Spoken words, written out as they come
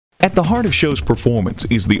At the heart of show's performance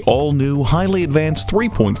is the all-new, highly advanced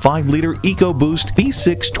 3.5-liter EcoBoost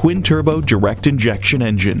V6 twin-turbo direct injection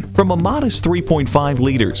engine. From a modest 3.5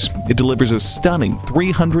 liters, it delivers a stunning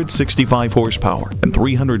 365 horsepower and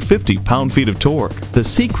 350 pound-feet of torque. The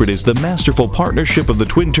secret is the masterful partnership of the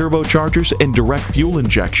twin turbochargers and direct fuel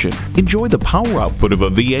injection. Enjoy the power output of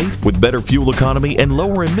a V8 with better fuel economy and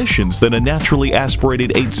lower emissions than a naturally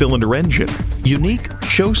aspirated 8-cylinder engine. Unique,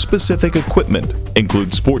 show-specific equipment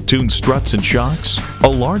includes sport-tuned struts and shocks, a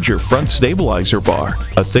larger front stabilizer bar,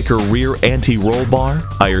 a thicker rear anti-roll bar,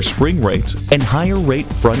 higher spring rates, and higher rate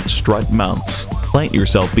front strut mounts. Plant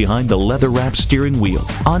yourself behind the leather-wrapped steering wheel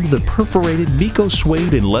onto the perforated Miko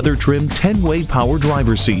suede and leather-trimmed 10-way power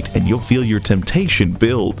driver seat, and you'll feel your temptation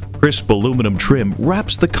build. Crisp aluminum trim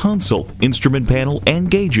wraps the console, instrument panel,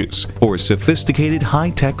 and gauges for a sophisticated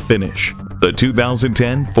high-tech finish. The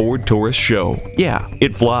 2010 Ford Taurus Show. Yeah,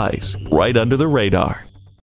 it flies right under the radar.